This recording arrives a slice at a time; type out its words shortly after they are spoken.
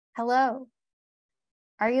Hello.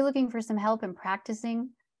 Are you looking for some help in practicing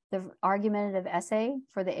the argumentative essay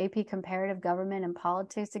for the AP Comparative Government and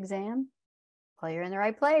Politics exam? Well, you're in the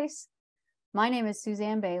right place. My name is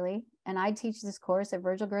Suzanne Bailey, and I teach this course at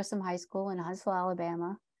Virgil Grissom High School in Huntsville,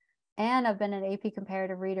 Alabama, and I've been an AP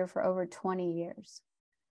Comparative reader for over 20 years.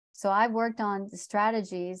 So I've worked on the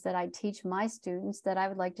strategies that I teach my students that I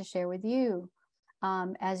would like to share with you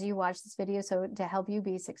as you watch this video, so to help you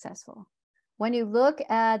be successful. When you look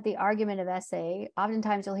at the argumentative essay,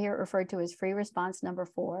 oftentimes you'll hear it referred to as free response number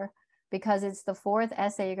 4, because it's the 4th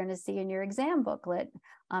essay you're going to see in your exam booklet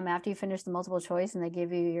after you finish the multiple choice and they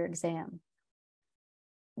give you your exam.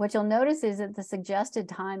 What you'll notice is that the suggested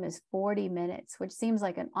time is 40 minutes, which seems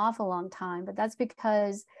like an awful long time, but that's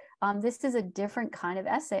because this is a different kind of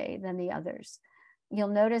essay than the others. You'll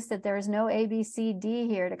notice that there is no A, B, C, D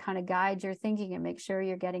here to kind of guide your thinking and make sure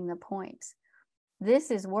you're getting the points.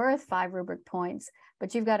 This is worth 5 rubric points,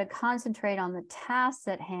 but you've got to concentrate on the tasks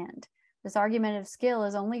at hand. This argumentative skill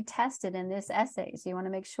is only tested in this essay, so you want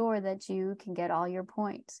to make sure that you can get all your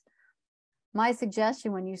points. My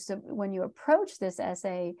suggestion when you approach this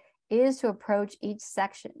essay is to approach each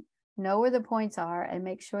section, know where the points are, and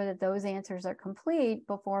make sure that those answers are complete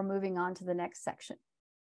before moving on to the next section.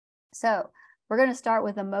 So we're going to start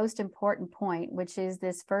with the most important point, which is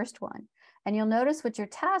this first one. And you'll notice what your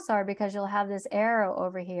tasks are because you'll have this arrow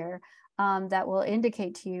over here that will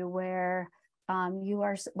indicate to you where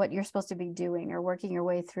what you're supposed to be doing or working your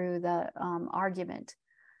way through the argument.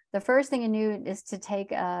 The first thing you need is to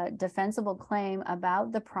take a defensible claim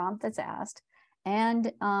about the prompt that's asked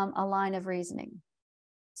and a line of reasoning.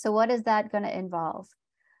 So what is that going to involve?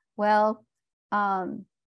 Well,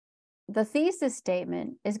 the thesis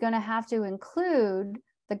statement is going to have to include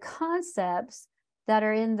the concepts that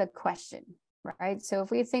are in the question, right? So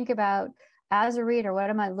if we think about, as a reader,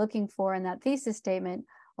 what am I looking for in that thesis statement?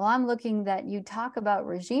 Well, I'm looking that you talk about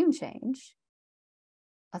regime change,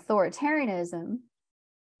 authoritarianism,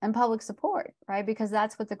 and public support, right? Because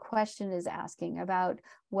that's what the question is asking about,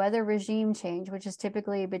 whether regime change, which is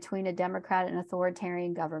typically between a democrat and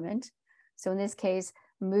authoritarian government. So in this case,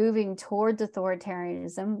 moving towards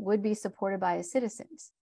authoritarianism would be supported by its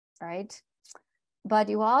citizens, right? But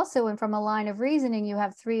you also, and from a line of reasoning, you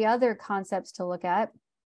have 3 other concepts to look at: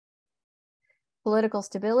 political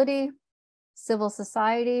stability, civil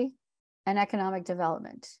society, and economic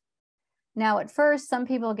development. Now, at first, some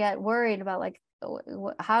people get worried about, like,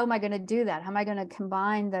 how am I going to do that? How am I going to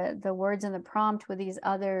combine the words in the prompt with these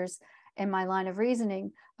others in my line of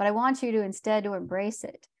reasoning? But I want you to instead to embrace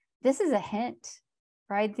it. This is a hint,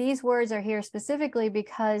 right? These words are here specifically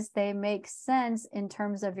because they make sense in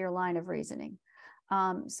terms of your line of reasoning.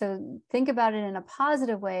 So think about it in a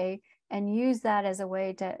positive way and use that as a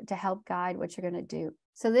way to help guide what you're going to do.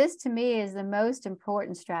 So this, to me, is the most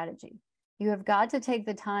important strategy. You have got to take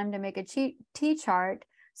the time to make a T-chart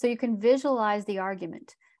so you can visualize the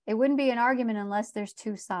argument. It wouldn't be an argument unless there's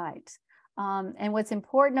 2 sides. And what's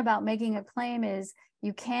important about making a claim is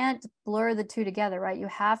you can't blur the 2 together, right? You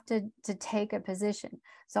have to take a position.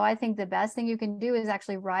 So I think the best thing you can do is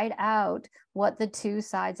actually write out what the 2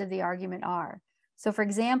 sides of the argument are. So for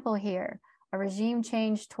example here, a regime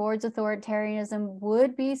change towards authoritarianism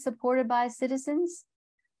would be supported by citizens,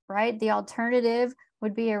 right? The alternative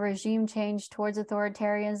would be a regime change towards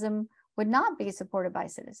authoritarianism would not be supported by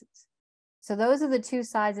citizens. So those are the 2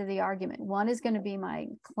 sides of the argument. One is going to be my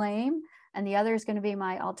claim, and the other is going to be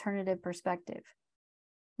my alternative perspective.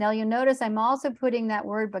 Now you'll notice I'm also putting that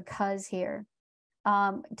word because here.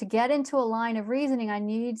 To get into a line of reasoning, I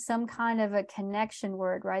need some kind of a connection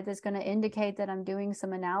word, right? That's going to indicate that I'm doing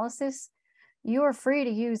some analysis. You are free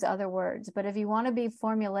to use other words, but if you want to be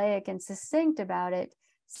formulaic and succinct about it,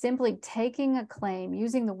 simply taking a claim,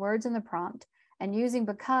 using the words in the prompt, and using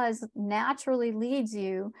because naturally leads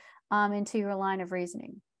you into your line of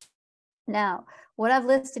reasoning. Now, what I've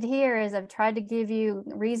listed here is I've tried to give you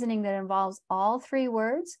reasoning that involves all 3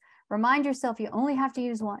 words. Remind yourself you only have to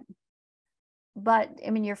use 1. But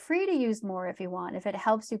I mean, you're free to use more if you want, if it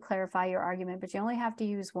helps you clarify your argument, but you only have to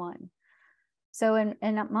use 1. So in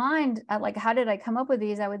mind, like, how did I come up with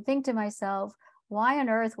these? I would think to myself, why on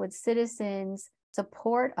earth would citizens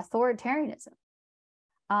support authoritarianism?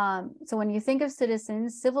 So when you think of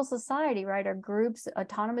citizens, civil society, right, are groups,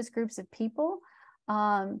 autonomous groups of people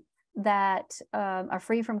that are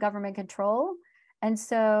free from government control. And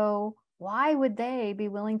so why would they be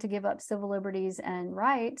willing to give up civil liberties and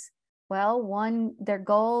rights? Well,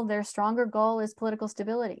 their stronger goal is political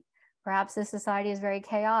stability. Perhaps this society is very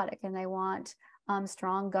chaotic and they want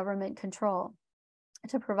strong government control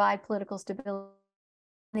to provide political stability.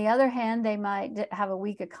 the other hand, they might have a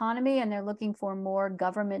weak economy and they're looking for more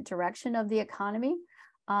government direction of the economy.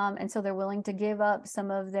 And so they're willing to give up some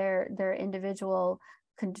of their individual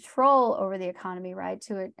control over the economy, right,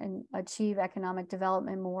 to achieve economic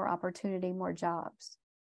development, more opportunity, more jobs.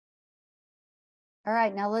 All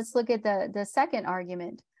right, now let's look at the second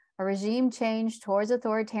argument. A regime change towards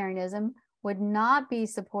authoritarianism would not be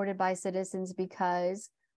supported by citizens because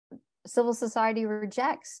civil society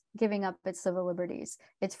rejects giving up its civil liberties,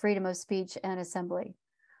 its freedom of speech and assembly.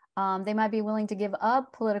 They might be willing to give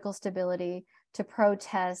up political stability to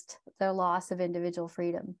protest the loss of individual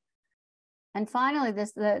freedom. And finally,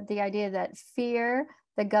 the idea that fear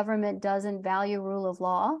the government doesn't value rule of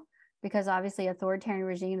law, because obviously authoritarian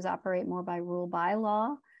regimes operate more by rule by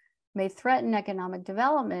law, may threaten economic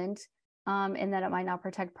development in that it might not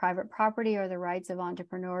protect private property or the rights of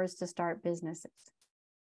entrepreneurs to start businesses.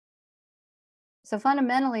 So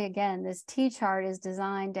fundamentally, again, this T-chart is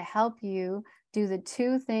designed to help you do the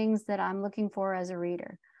two things that I'm looking for as a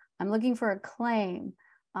reader. I'm looking for a claim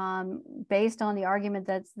based on the argument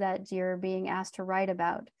that you're being asked to write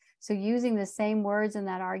about. So using the same words in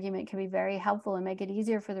that argument can be very helpful and make it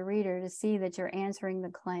easier for the reader to see that you're answering the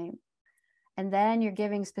claim. And then you're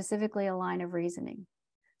giving specifically a line of reasoning.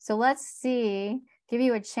 So let's see, give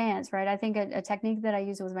you a chance, right? I think a technique that I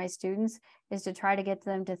use with my students is to try to get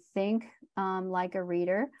them to think like a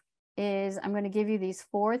reader. I'm going to give you these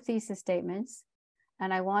 4 thesis statements,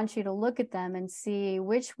 and I want you to look at them and see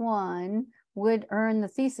which one would earn the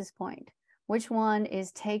thesis point. Which one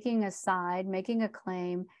is taking a side, making a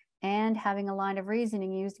claim, and having a line of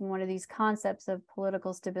reasoning using one of these concepts of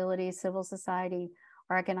political stability, civil society,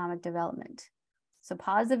 or economic development. So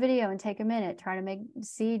pause the video and take a minute, try to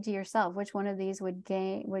see to yourself which one of these would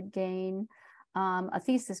gain a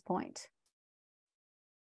thesis point.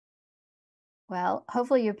 Well,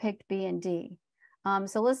 hopefully you picked B and D.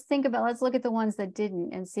 So let's look at the ones that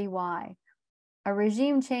didn't and see why. A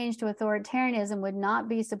regime change to authoritarianism would not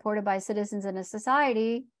be supported by citizens in a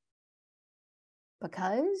society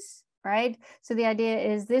because, right? So the idea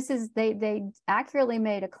is they accurately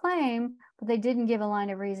made a claim, but they didn't give a line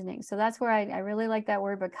of reasoning. So that's where I really like that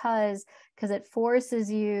word because it forces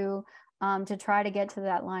you to try to get to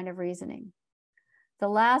that line of reasoning. The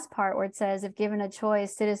last part where it says, if given a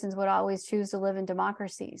choice, citizens would always choose to live in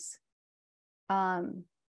democracies.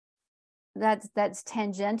 That's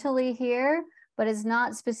tangentially here, but it's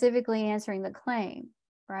not specifically answering the claim,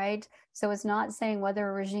 right? So it's not saying whether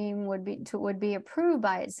a regime would be approved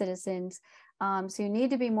by its citizens. So you need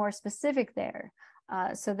to be more specific there.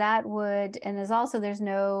 So that would, and there's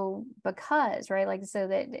no because, right? Like, so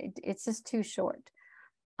that it's just too short.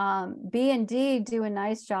 B and D do a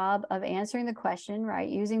nice job of answering the question, right?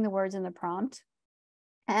 Using the words in the prompt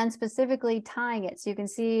and specifically tying it. So you can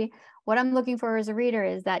see what I'm looking for as a reader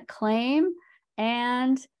is that claim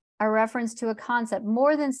and a reference to a concept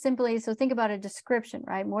more than simply, so think about a description,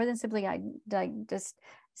 right? More than simply like just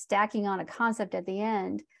stacking on a concept at the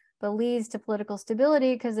end, but leads to political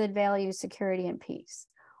stability because it values security and peace.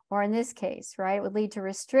 Or in this case, right, it would lead to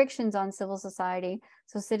restrictions on civil society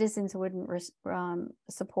so citizens wouldn't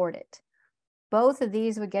support it. Both of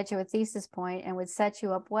these would get you a thesis point and would set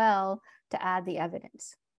you up well to add the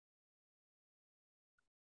evidence.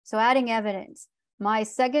 So adding evidence. My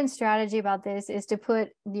second strategy about this is to put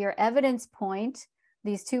your evidence point,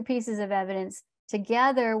 these 2 pieces of evidence,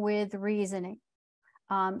 together with reasoning.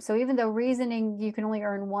 So even though reasoning, you can only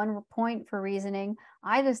earn 1 point for reasoning,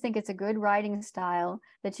 I just think it's a good writing style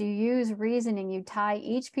that you use reasoning. You tie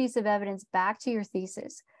each piece of evidence back to your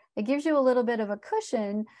thesis. It gives you a little bit of a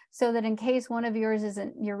cushion so that in case one of your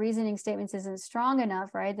reasoning statements isn't strong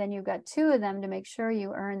enough, right, then you've got 2 of them to make sure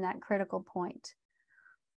you earn that critical point.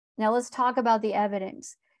 Now let's talk about the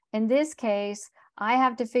evidence. In this case, I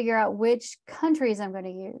have to figure out which countries I'm going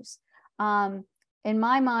to use. In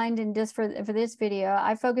my mind, and just for this video,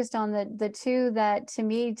 I focused on the 2 that to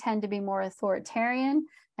me tend to be more authoritarian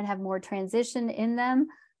and have more transition in them,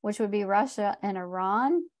 which would be Russia and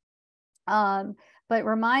Iran. But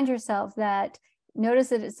remind yourself that, notice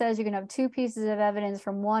that it says you can have 2 pieces of evidence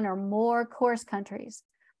from 1 or more course countries.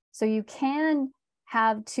 So you can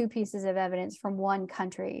have 2 pieces of evidence from 1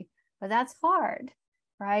 country, but that's hard,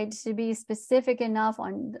 right? To be specific enough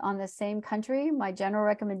on the same country, my general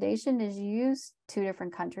recommendation is use 2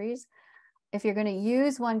 different countries. If you're going to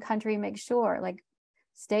use 1 country, make sure, like,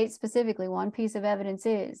 state specifically 1 piece of evidence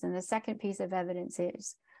is, and the second piece of evidence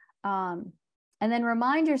is. And then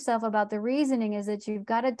remind yourself about the reasoning is that you've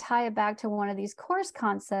got to tie it back to one of these course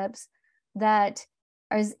concepts that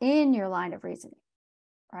is in your line of reasoning,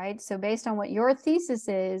 right? So based on what your thesis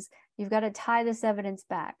is, you've got to tie this evidence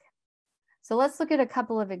back. So let's look at a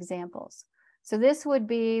couple of examples. So this would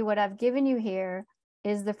be what I've given you here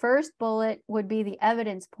is the first bullet would be the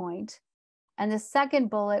evidence point, and the second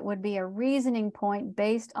bullet would be a reasoning point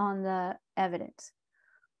based on the evidence.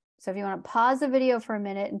 So if you want to pause the video for a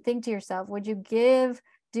minute and think to yourself, would you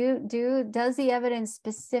does the evidence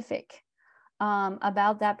specific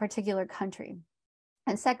about that particular country?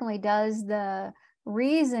 And secondly, does the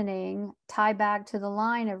reasoning tie back to the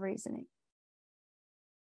line of reasoning?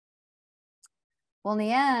 Well, in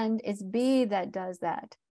the end, it's B that does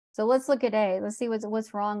that. So let's look at A. Let's see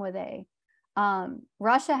what's wrong with A.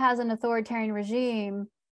 Russia has an authoritarian regime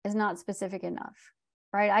is not specific enough,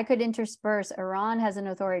 right? I could intersperse Iran has an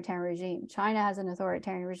authoritarian regime. China has an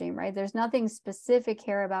authoritarian regime, right? There's nothing specific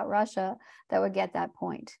here about Russia that would get that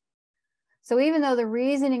point. So even though the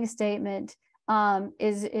reasoning statement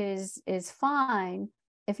is fine,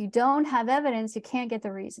 if you don't have evidence, you can't get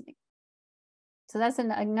the reasoning. So that's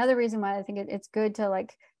another reason why I think it's good to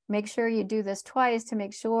like make sure you do this twice to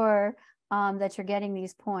make sure that you're getting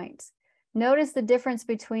these points. Notice the difference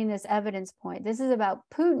between this evidence point. This is about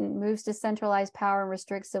Putin moves to centralize power and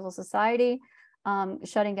restrict civil society,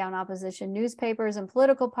 shutting down opposition newspapers and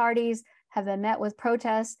political parties, have been met with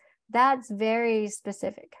protests. That's very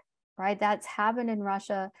specific, right? That's happened in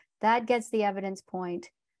Russia. That gets the evidence point.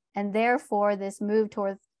 And therefore, this move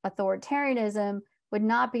toward authoritarianism would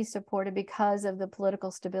not be supported because of the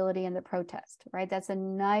political stability and the protest, right? That's a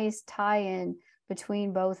nice tie-in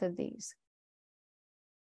between both of these.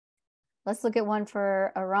 Let's look at one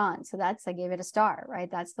for Iran. So I gave it a star, right?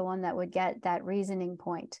 That's the one that would get that reasoning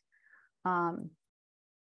point.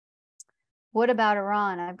 What about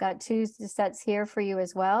Iran? I've got two sets here for you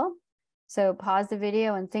as well. So pause the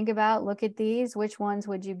video and think about, look at these. Which ones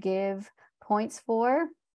would you give points for?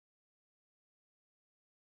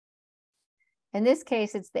 In this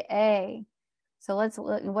case, it's the A. So let's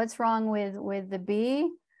look, what's wrong with the B?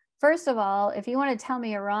 First of all, if you want to tell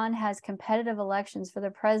me Iran has competitive elections for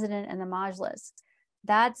the president and the Majlis,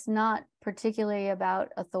 that's not particularly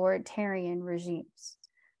about authoritarian regimes,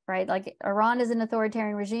 right? Like Iran is an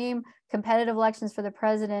authoritarian regime, competitive elections for the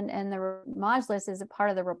president and the Majlis is a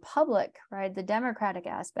part of the republic, right? The democratic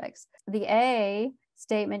aspects. The A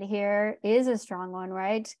statement here is a strong one,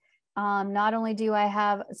 right? Not only do I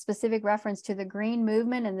have a specific reference to the Green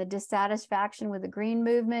movement and the dissatisfaction with the Green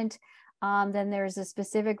movement, then there's a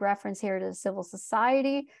specific reference here to civil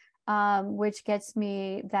society, which gets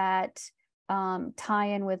me that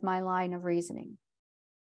tie-in with my line of reasoning.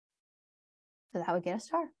 So that would get a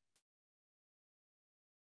star.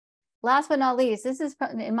 Last but not least, this is,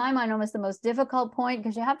 in my mind, almost the most difficult point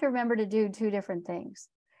because you have to remember to do two different things.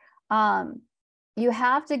 You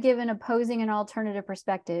have to give an opposing and alternative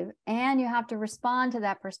perspective, and you have to respond to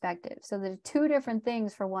that perspective. So there's two different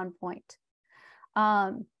things for one point.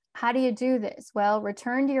 How do you do this? Well,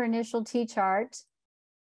 return to your initial T-chart.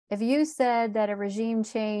 If you said that a regime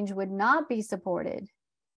change would not be supported,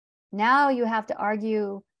 now you have to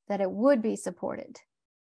argue that it would be supported.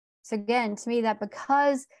 So again, to me, that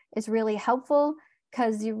because it's really helpful,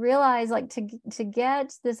 because you realize like to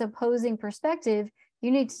get this opposing perspective,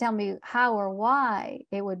 you need to tell me how or why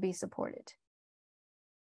it would be supported.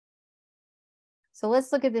 So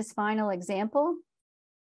let's look at this final example,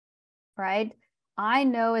 right? I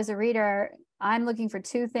know as a reader, I'm looking for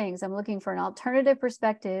two things. I'm looking for an alternative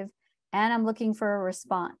perspective and I'm looking for a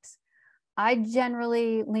response. I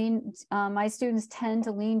generally my students tend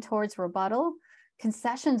to lean towards rebuttal.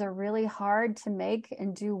 Concessions are really hard to make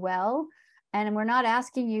and do well. And we're not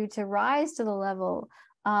asking you to rise to the level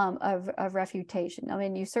of refutation. I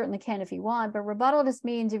mean, you certainly can if you want, but rebuttal just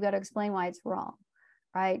means you've got to explain why it's wrong,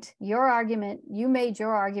 right? Your argument, you made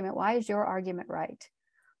your argument. Why is your argument right?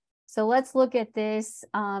 So let's look at this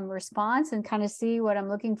response and kind of see what I'm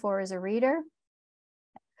looking for as a reader.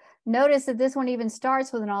 Notice that this one even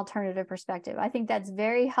starts with an alternative perspective. I think that's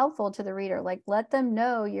very helpful to the reader. Like, let them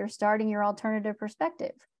know you're starting your alternative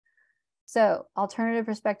perspective. So alternative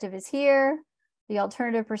perspective is here. The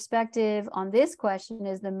alternative perspective on this question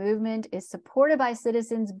is the movement is supported by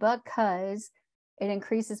citizens because it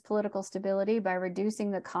increases political stability by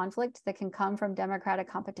reducing the conflict that can come from democratic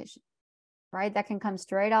competition, right? That can come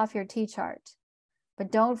straight off your T-chart.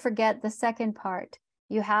 But don't forget the second part.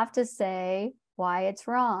 You have to say why it's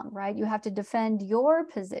wrong, right? You have to defend your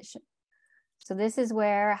position. So this is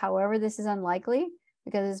where, however, this is unlikely,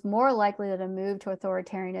 because it's more likely that a move to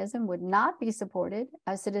authoritarianism would not be supported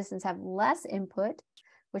as citizens have less input,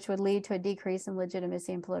 which would lead to a decrease in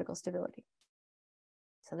legitimacy and political stability.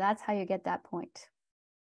 So that's how you get that point.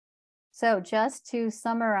 So just to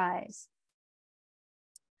summarize,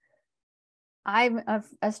 I'm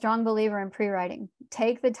a strong believer in pre-writing.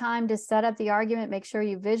 Take the time to set up the argument, make sure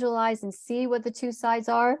you visualize and see what the two sides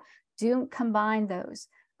are. Don't combine those,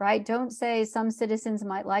 right? Don't say some citizens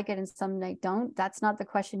might like it and some they don't. That's not the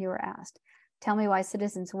question you were asked. Tell me why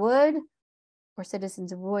citizens would or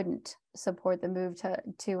citizens wouldn't support the move to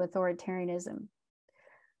authoritarianism.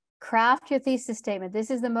 Craft your thesis statement.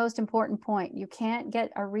 This is the most important point. You can't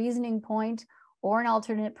get a reasoning point or an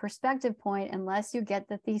alternate perspective point unless you get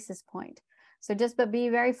the thesis point. So but be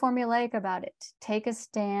very formulaic about it. Take a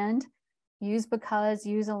stand, use because,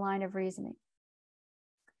 use a line of reasoning.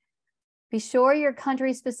 Be sure your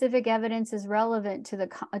country-specific evidence is relevant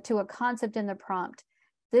to a concept in the prompt.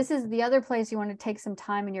 This is the other place you want to take some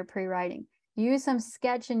time in your pre-writing. Use some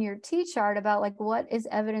sketch in your T-chart about like, what is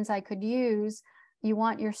evidence I could use? You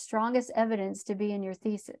want your strongest evidence to be in your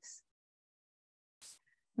thesis.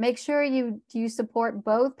 Make sure you support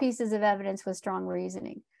both pieces of evidence with strong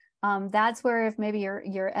reasoning. That's where if maybe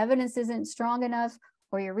your evidence isn't strong enough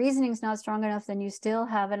or your reasoning is not strong enough, then you still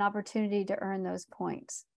have an opportunity to earn those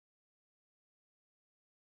points.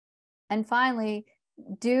 And finally,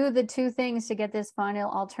 do the two things to get this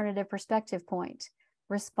final alternative perspective point.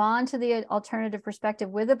 Respond to the alternative perspective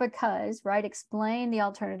with a because, right? Explain the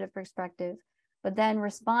alternative perspective, but then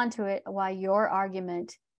respond to it why your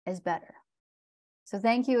argument is better. So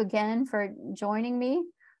thank you again for joining me.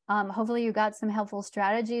 Hopefully you got some helpful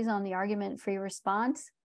strategies on the argument for your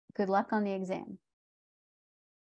response. Good luck on the exam.